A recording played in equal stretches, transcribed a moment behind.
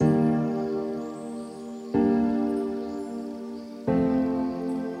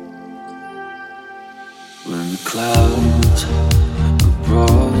clouds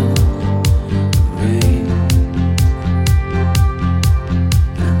abroad, rain,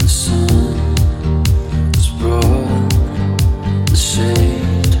 and the sun has brought the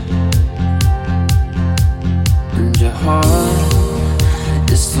shade, and your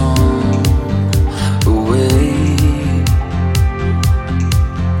heart is thrown away.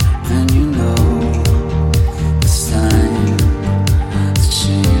 Then you know it's time to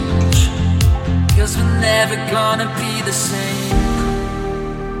change, 'cause we're never gonna be the same.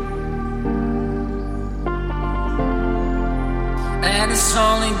 And it's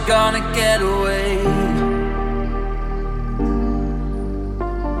only gonna get away.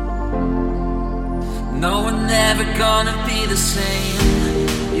 No, we're never gonna be the same.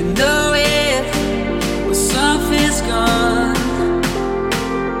 You know it, when something's gone.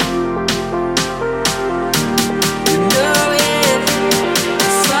 You know it,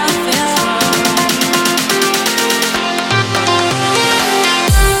 when something's gone.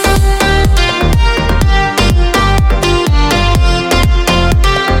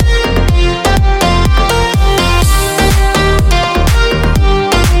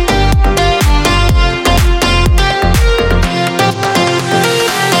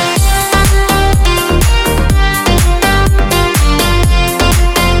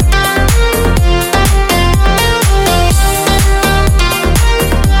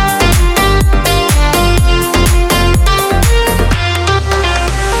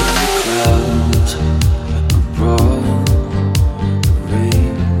 Clouds abroad,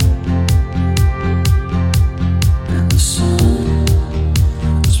 rain, and the sun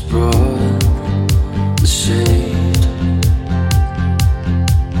has brought the shade,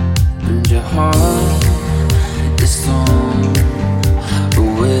 and your heart is thrown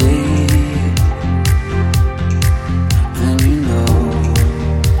away. Then you know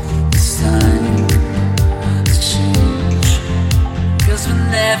it's time to change, 'cause we're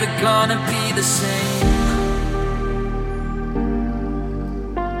never gonna be the same.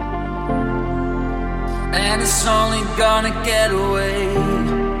 And it's only gonna get away.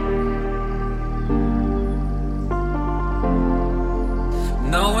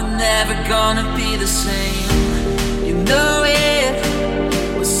 No, we're never gonna be the same. You know it.